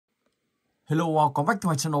Hello, welcome back to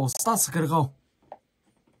my channel. Start Skate Go.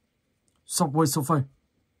 Subway Surfing.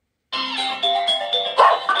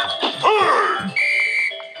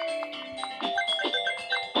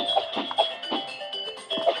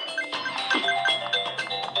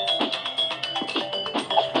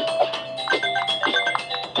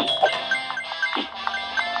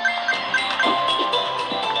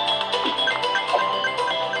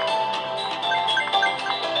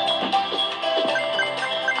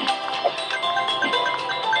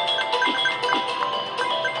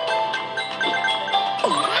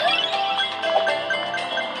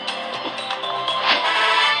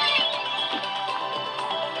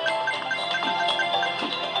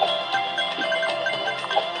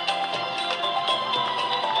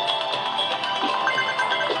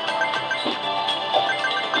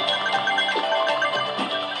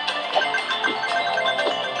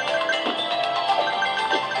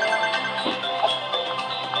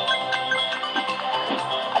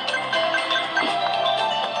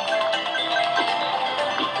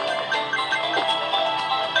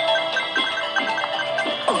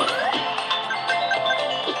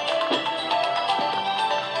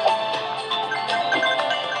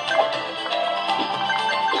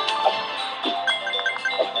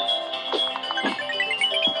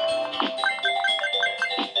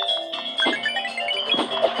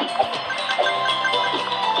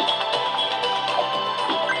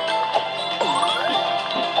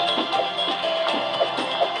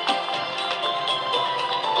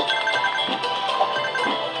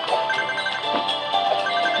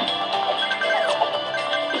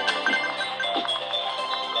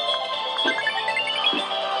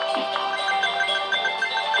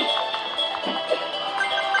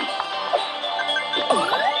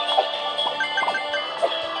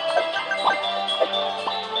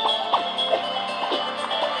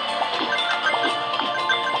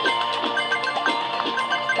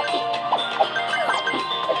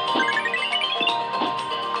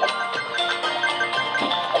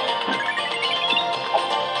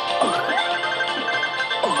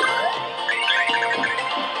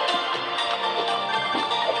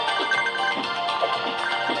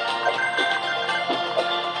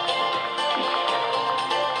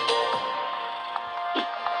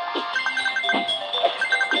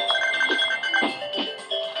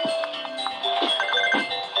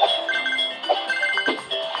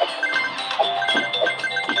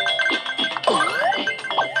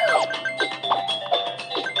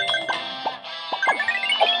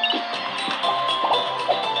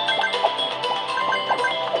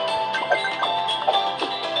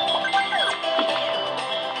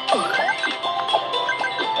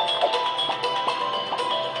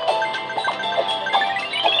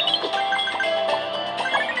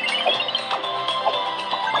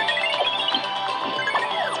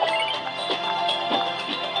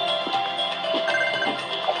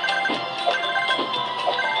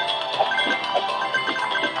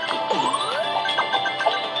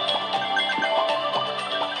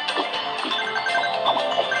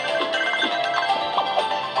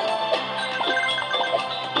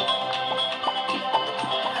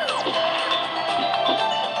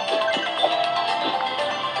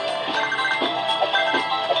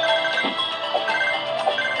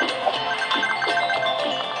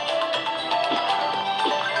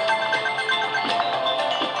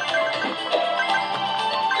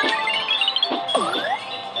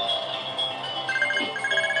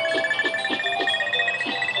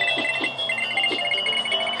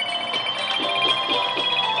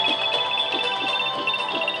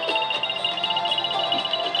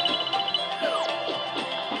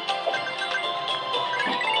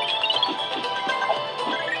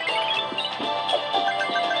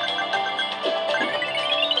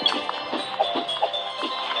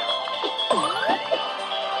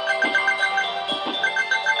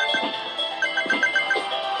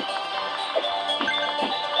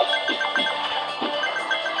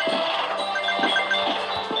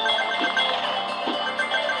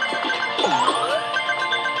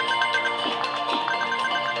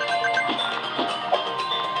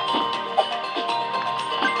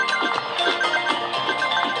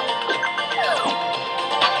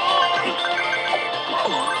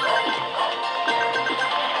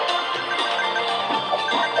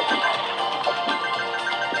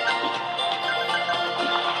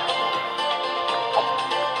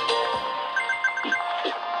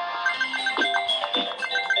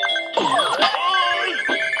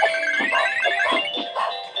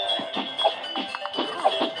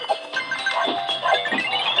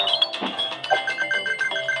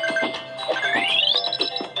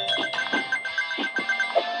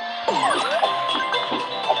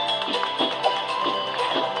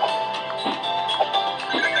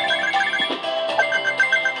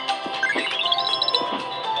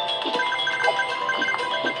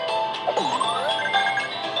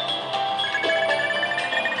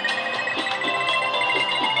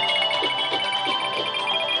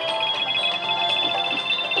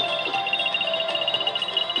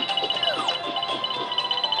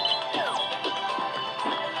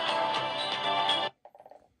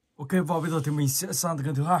 Ok, và bây giờ thì mình sẽ sang từ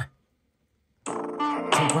gần thứ hai.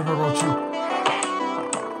 Trong quán Orochi.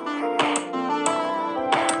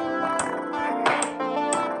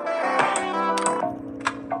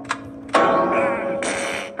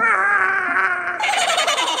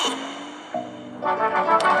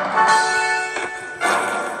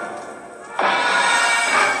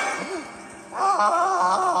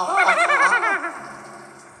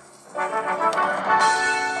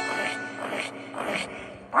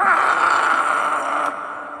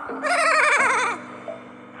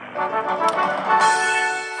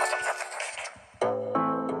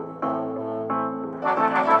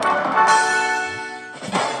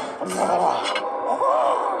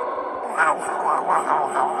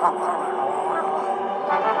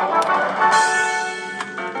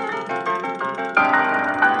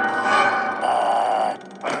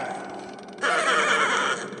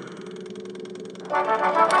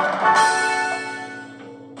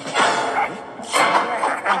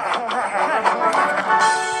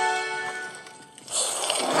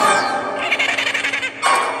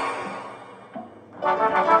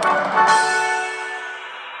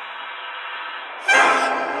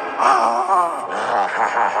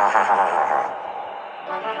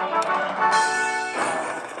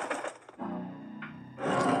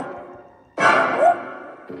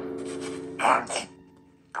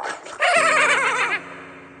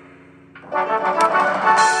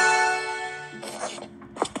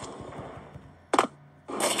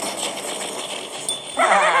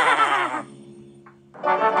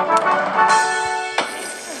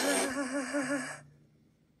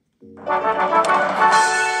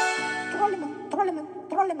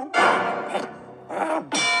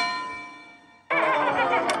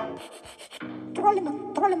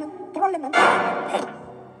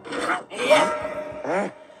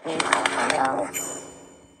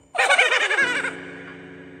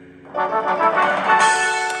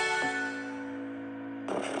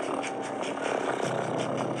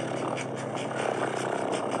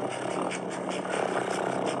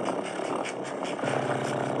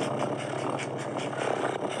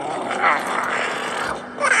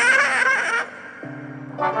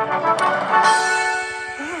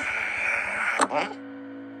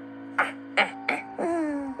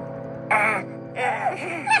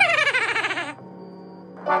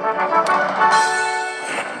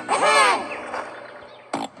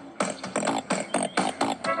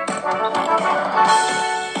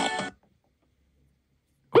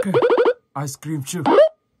 Okay, ice cream too.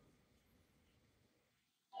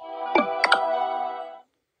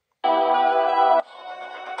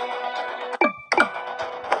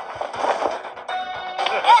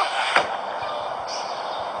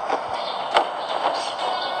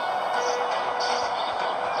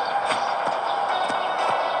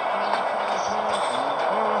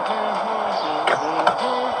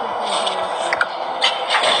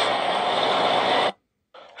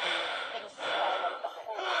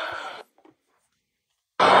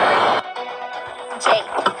 Jay,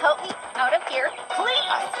 help me out of here, please!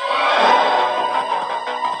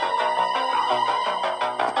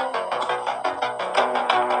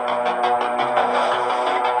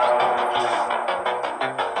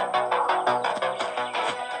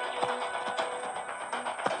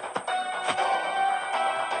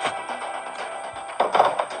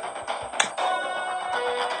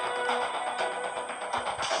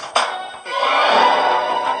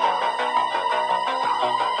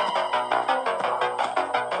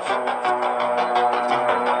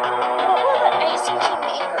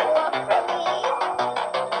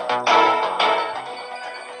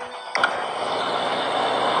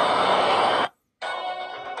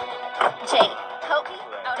 Jay, help me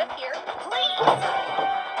out of here, please!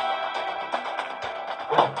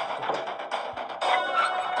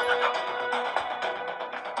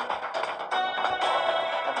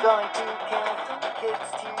 I'm going to kill some kids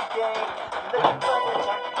today. I'm looking for the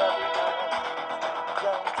Jack Bobby Run. I'm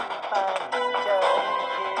going to find this Joey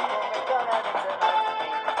kid and we're gonna have some ice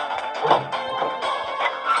cream fun.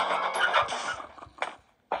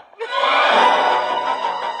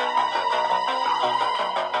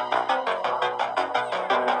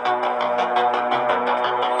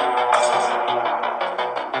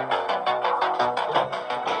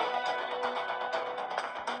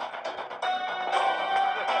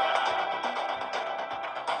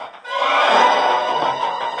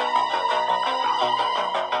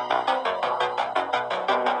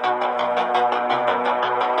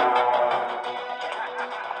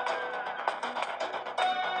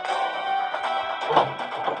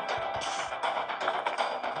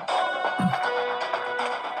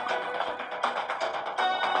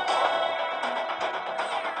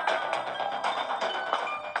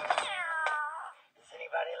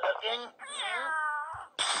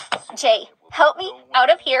 Jay, help me out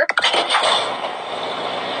of here.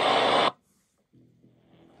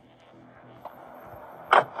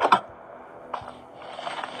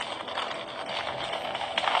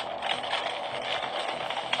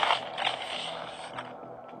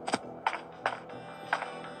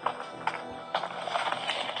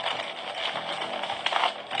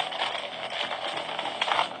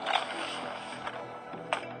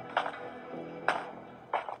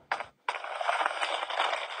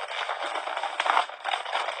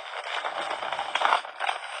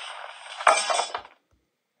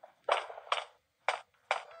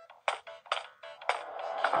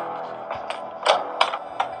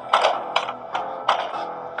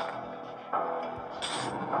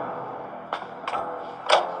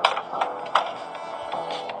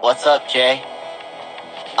 What's up, Jay?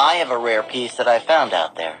 I have a rare piece that I found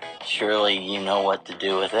out there. Surely you know what to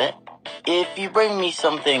do with it. If you bring me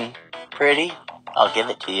something pretty, I'll give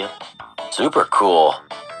it to you. Super cool.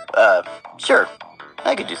 Sure.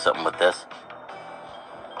 I could do something with this.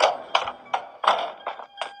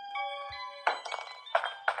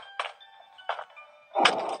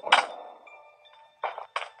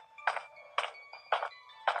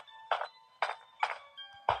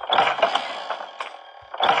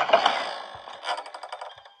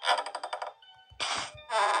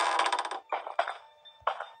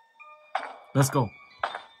 Let's go.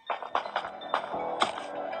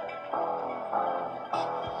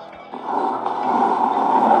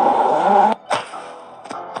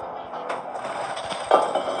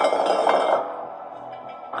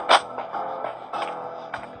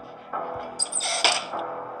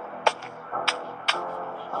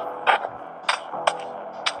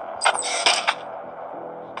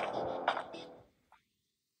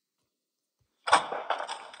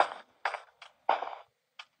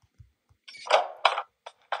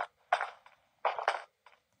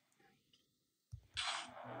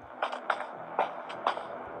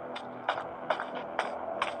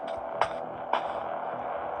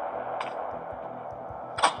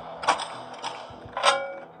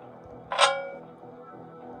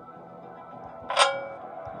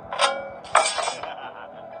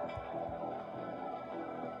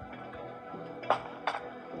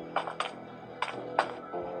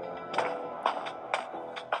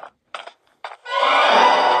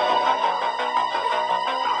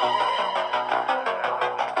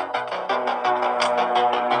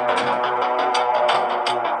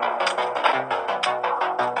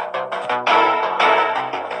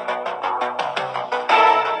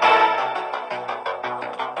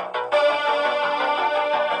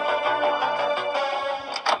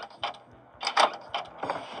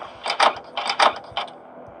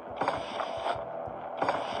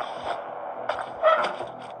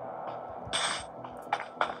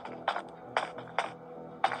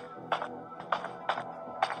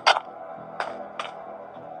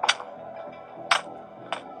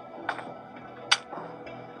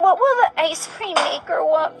 What will the ice cream maker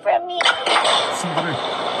want from me? Somebody.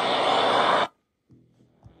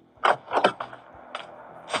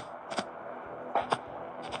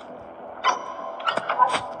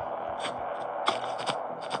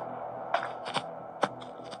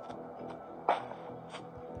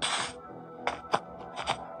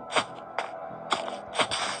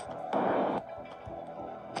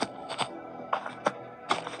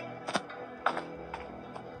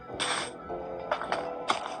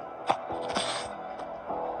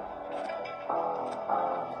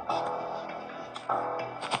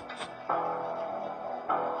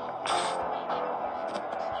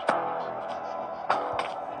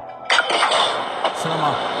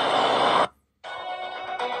 Cinema.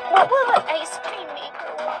 What will the ice cream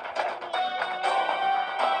maker want from me?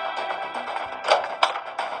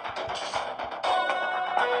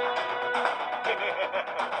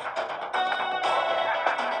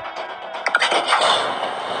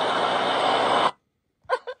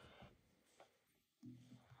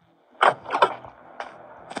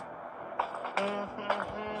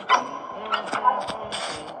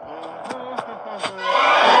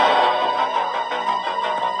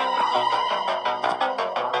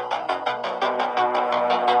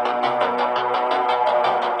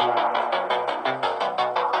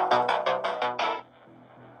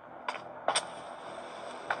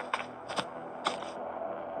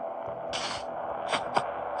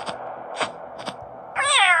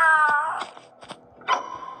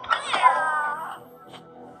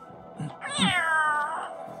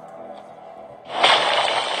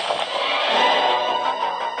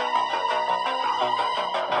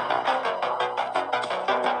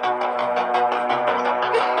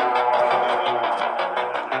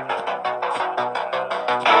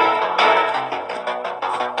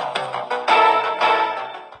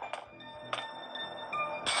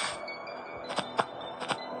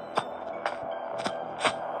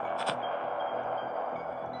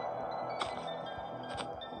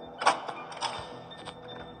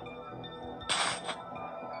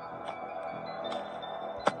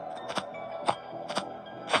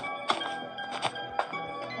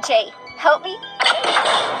 Help me?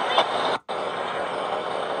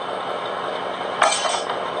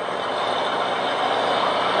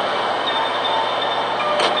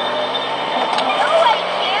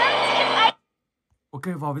 Ok,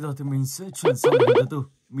 và bây giờ thì mình sẽ chuyển sang một thứ tư,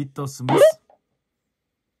 Mr. Smith.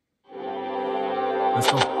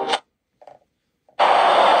 Let's go.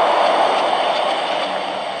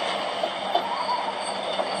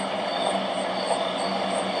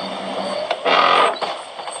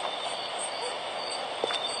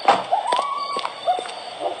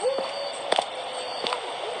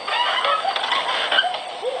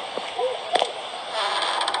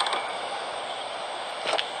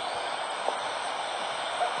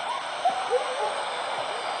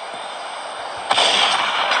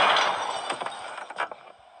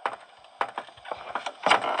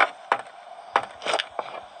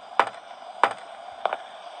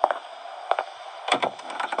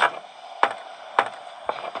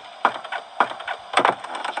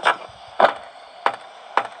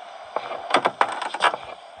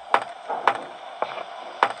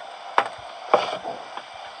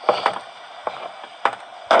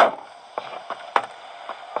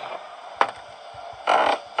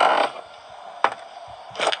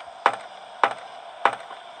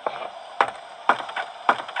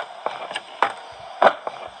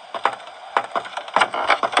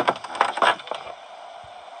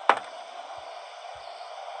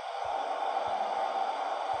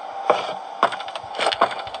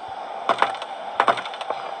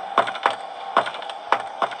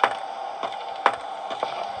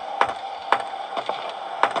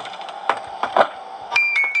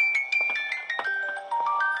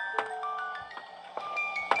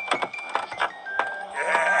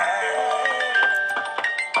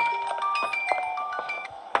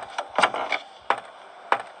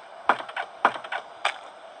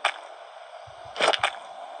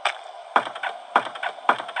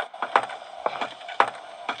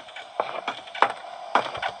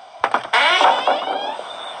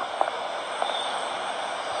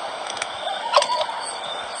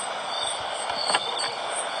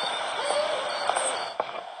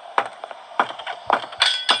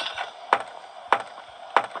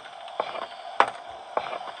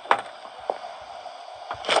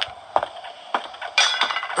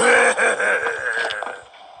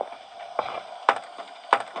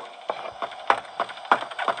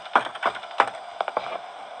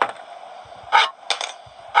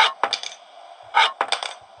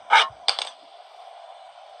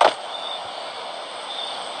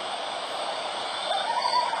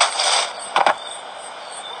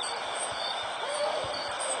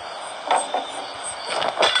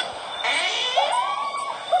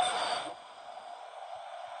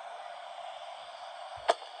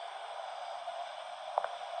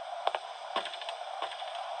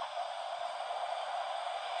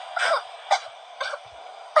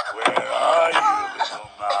 Where are you, little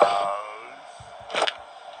mouse?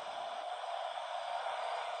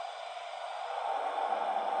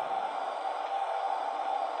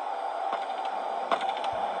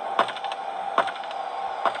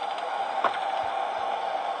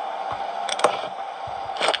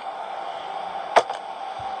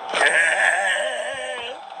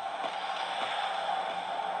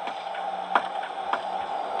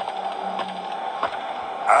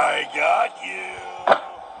 I got you.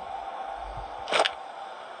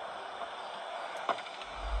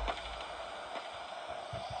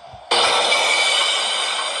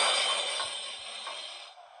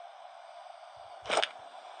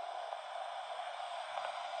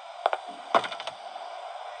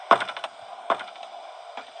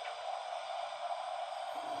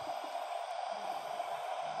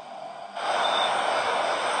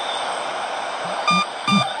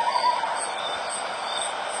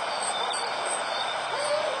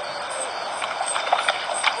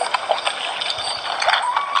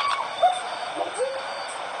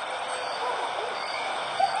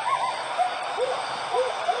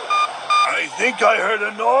 I think I heard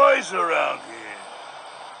a noise around here.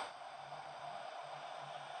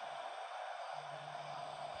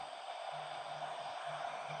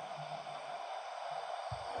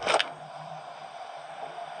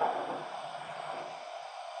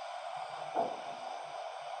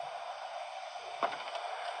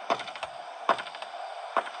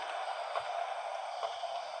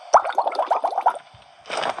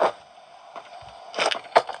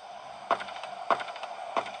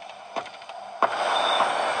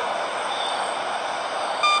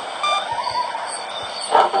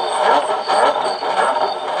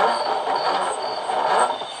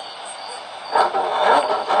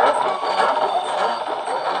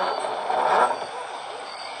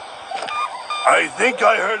 think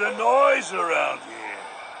I heard a noise around here.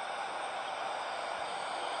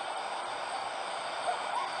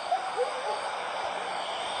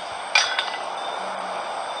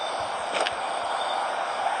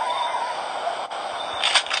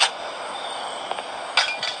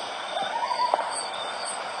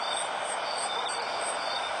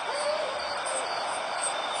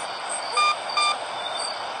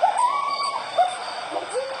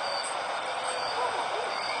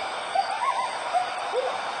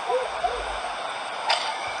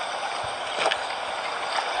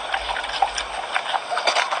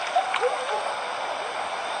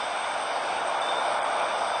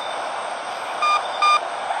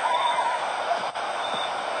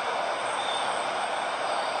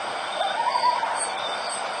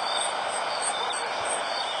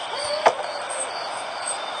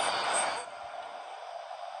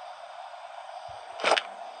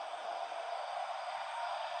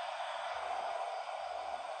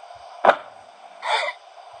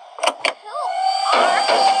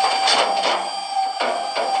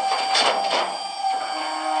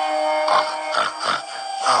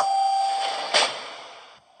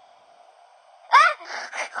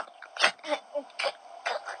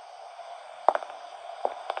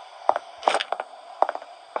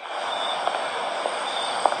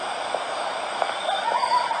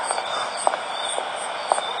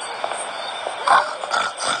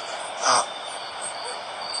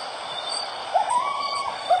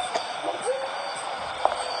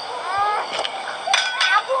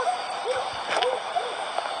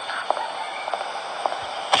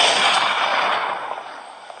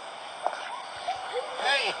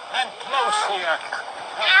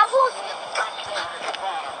 Apples?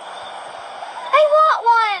 I want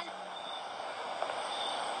one!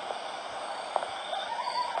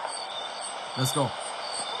 Let's go.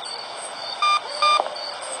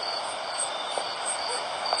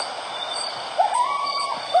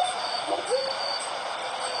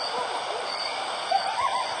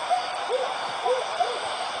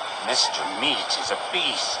 Mr. Meat is a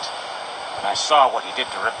beast. When I saw what he did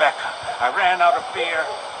to Rebecca, I ran out of beer.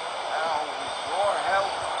 Now, with your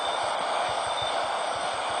help...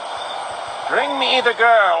 Bring me the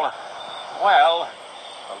girl. Well,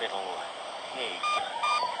 the little pig.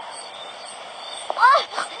 Oh,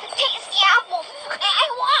 tasty apples! I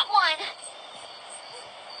want one!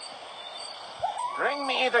 Bring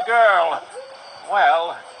me the girl.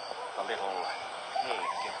 Well, the little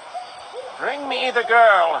pig. Bring me the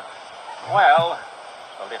girl. Well,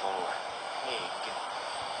 the little pig.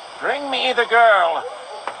 Bring me the girl.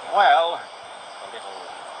 Well, the little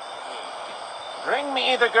pig. Bring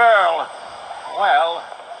me the girl. Well,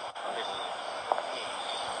 the little pig.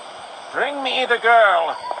 Bring me the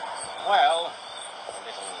girl. Well, the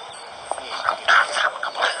little pig.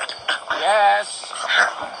 Yes.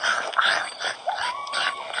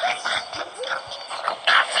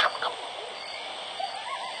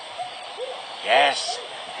 Yes,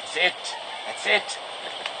 that's it. That's it. A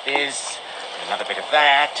little bit of this, another bit of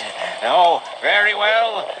that. Oh, very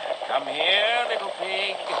well. Come here, little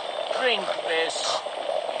pig. Drink this.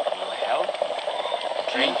 It will help.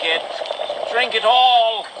 Drink it. Drink it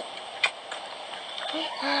all.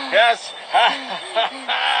 Yes. Yes. Am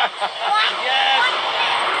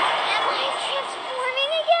I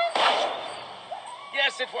transforming again?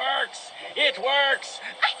 Yes, it works. It works.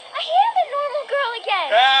 I am a normal girl again!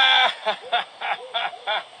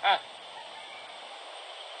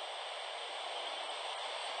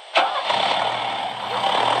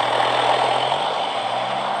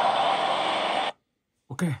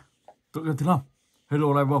 Ok, tự nhiên thứ năm.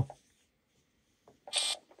 Hello Live Bom.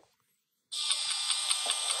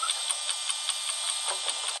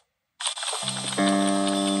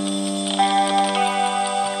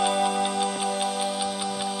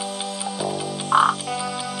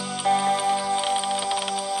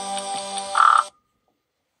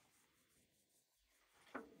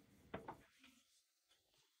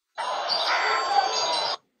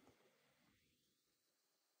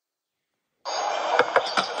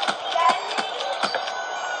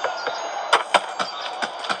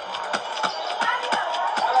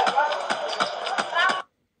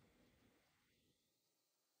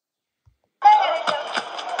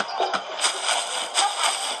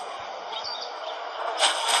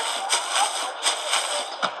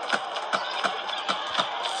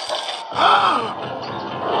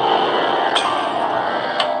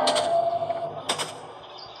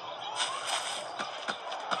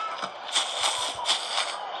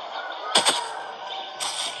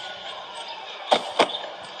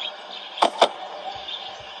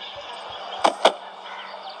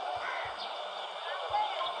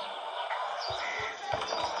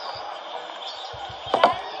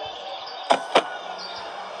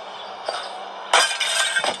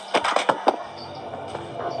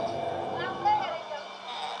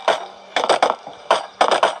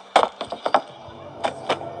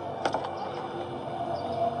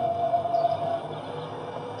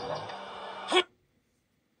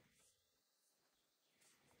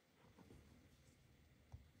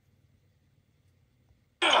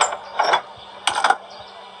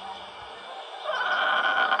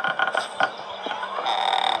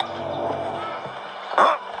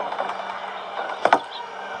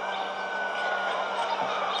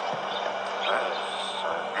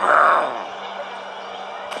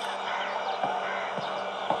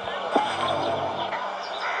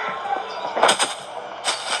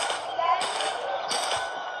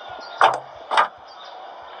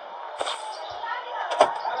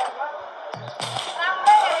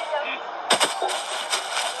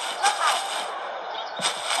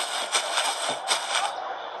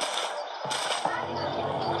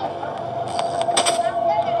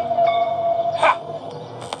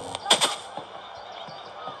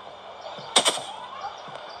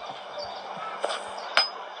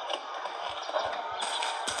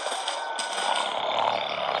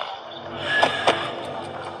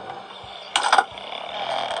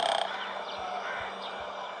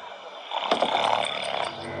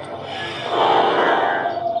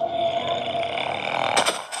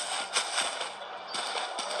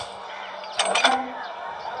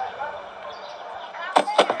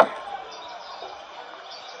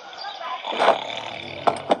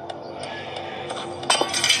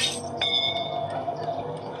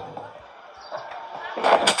 Oh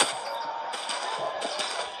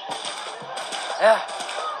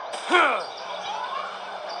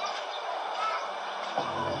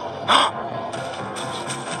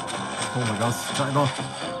my god， 下一个。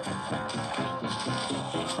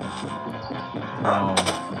哇！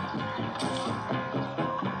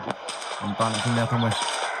完蛋了，兄弟，他们。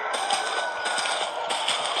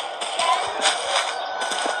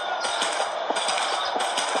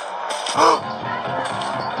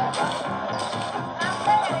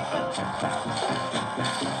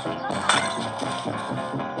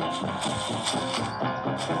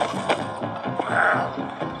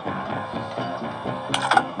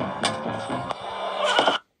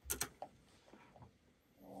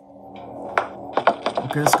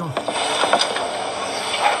Okay, let's go.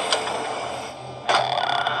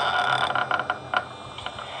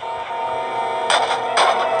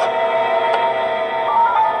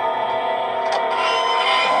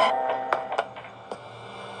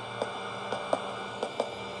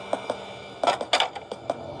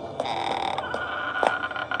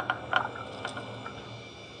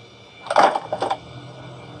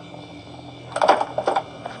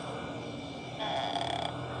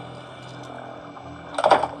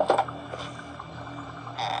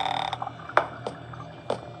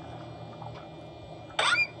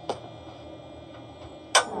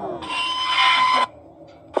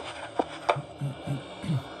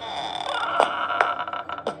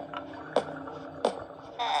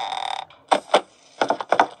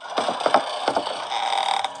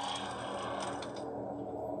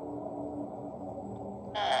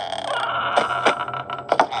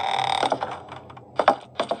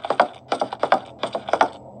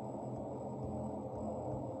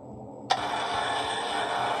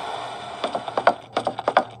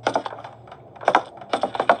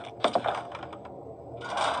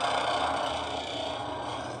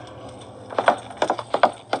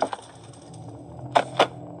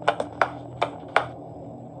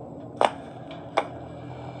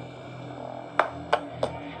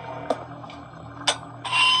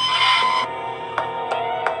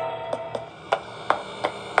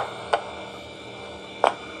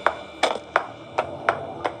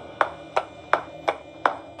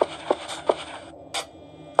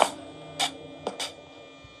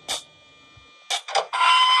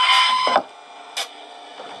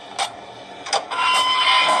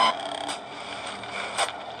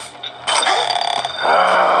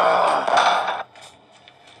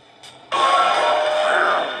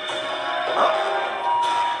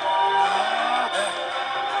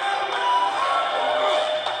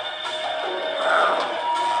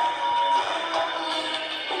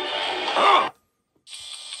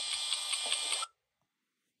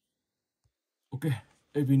 Ok,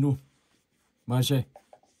 e vinu. Mașe.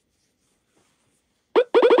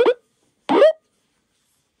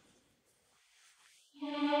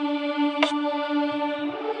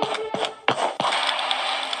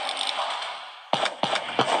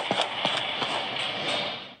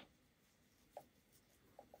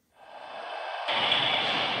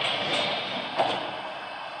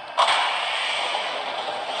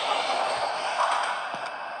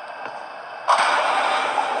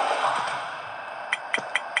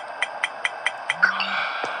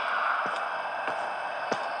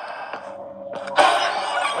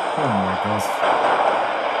 Oh my gosh.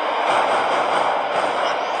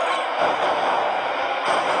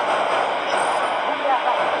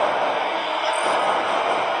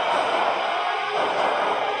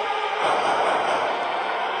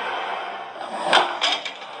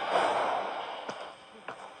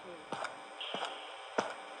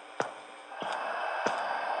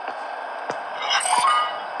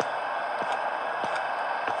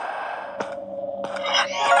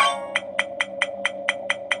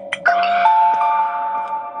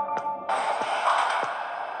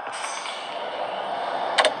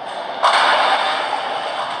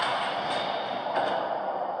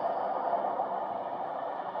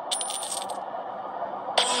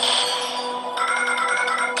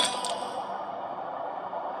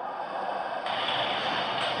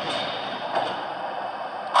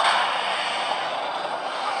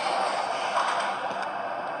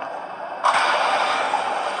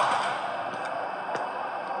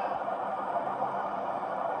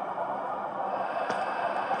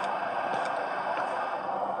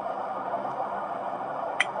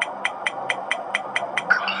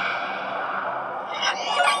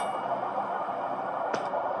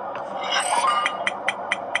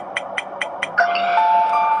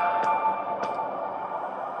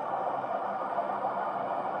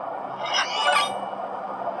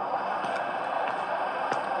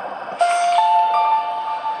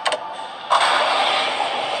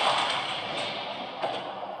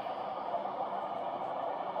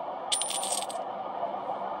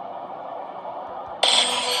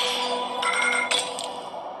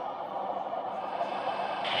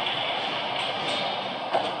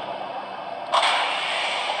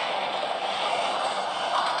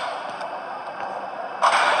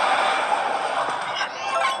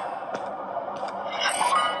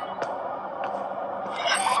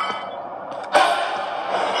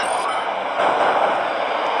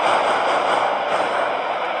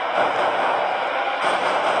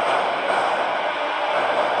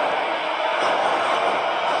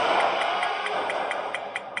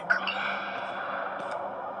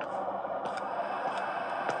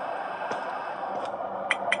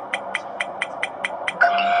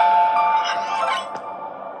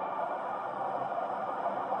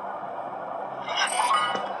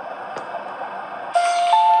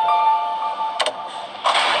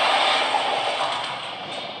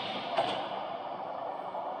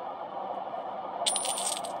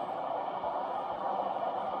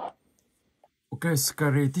 Ok,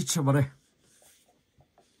 Scary Teacher vào đây.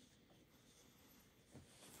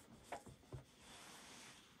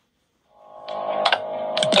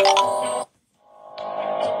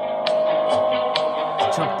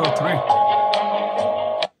 Chapter 3.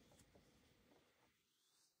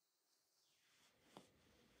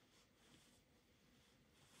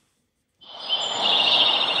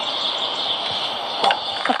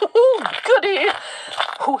 Goody!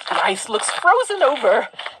 Oh, the ice looks frozen over.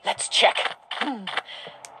 Let's check.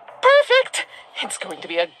 Perfect! It's going to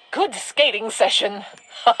be a good skating session.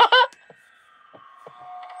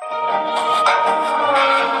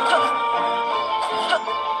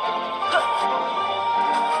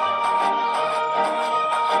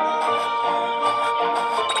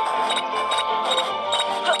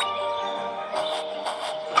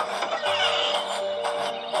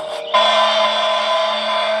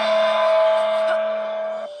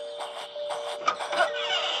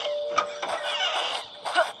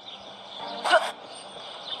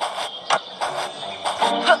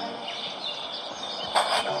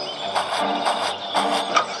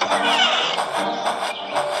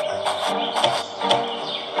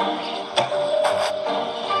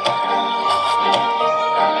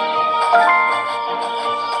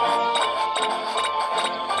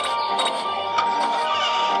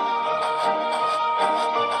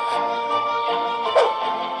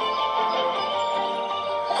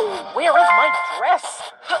 Where is my dress?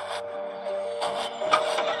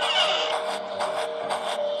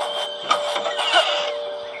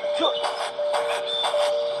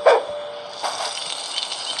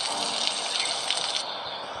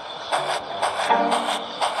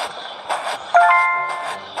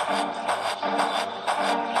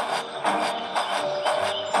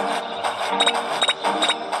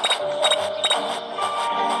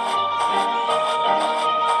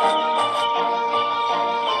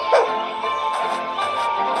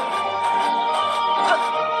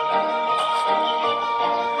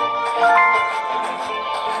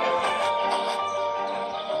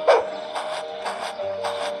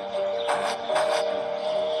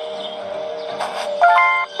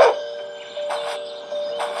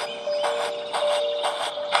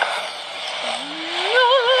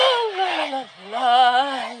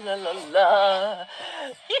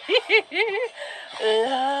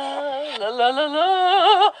 La la la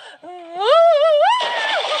la.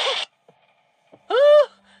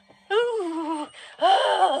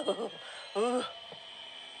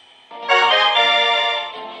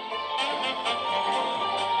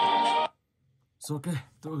 Rồi ok,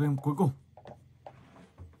 tựa game cuối cùng.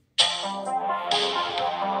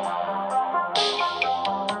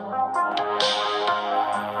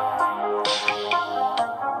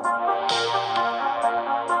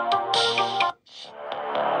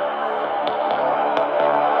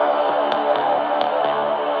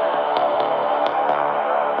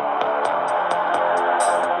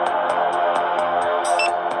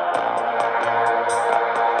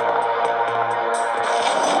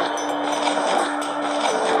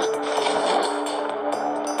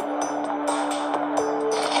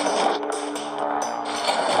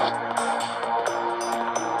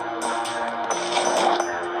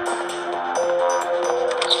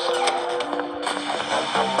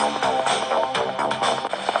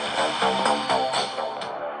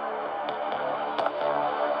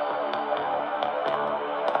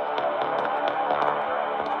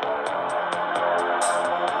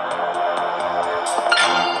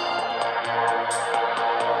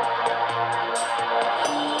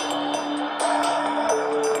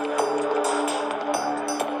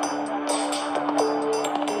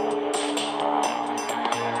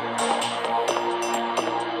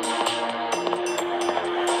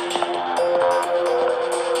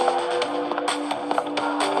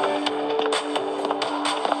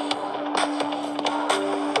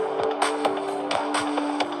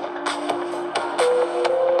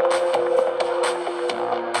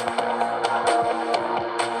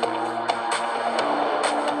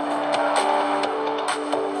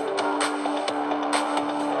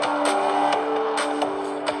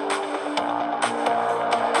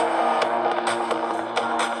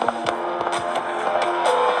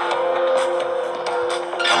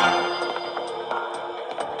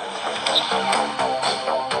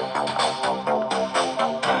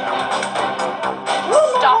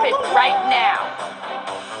 Stop it right now.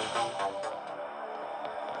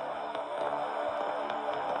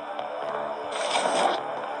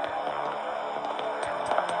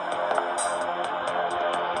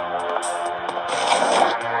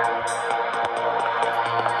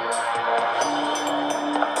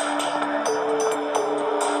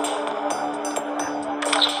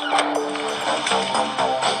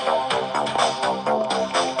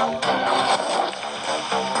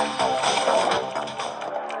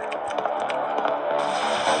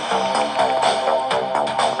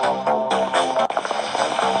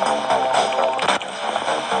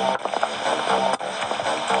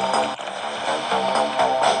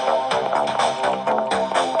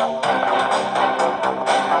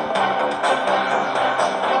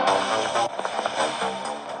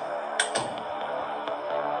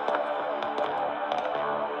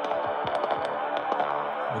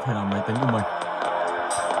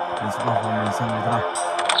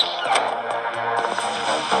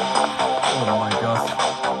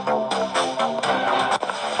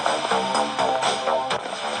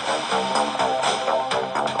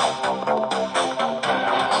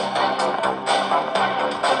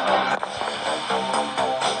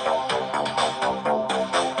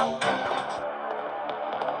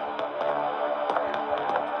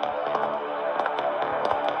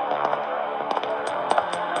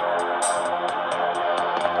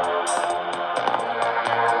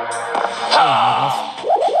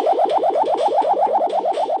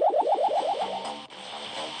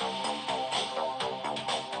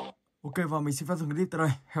 Ok, và mình xin phép dừng clip tại đây.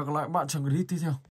 Hẹn gặp lại các bạn trong clip tiếp theo.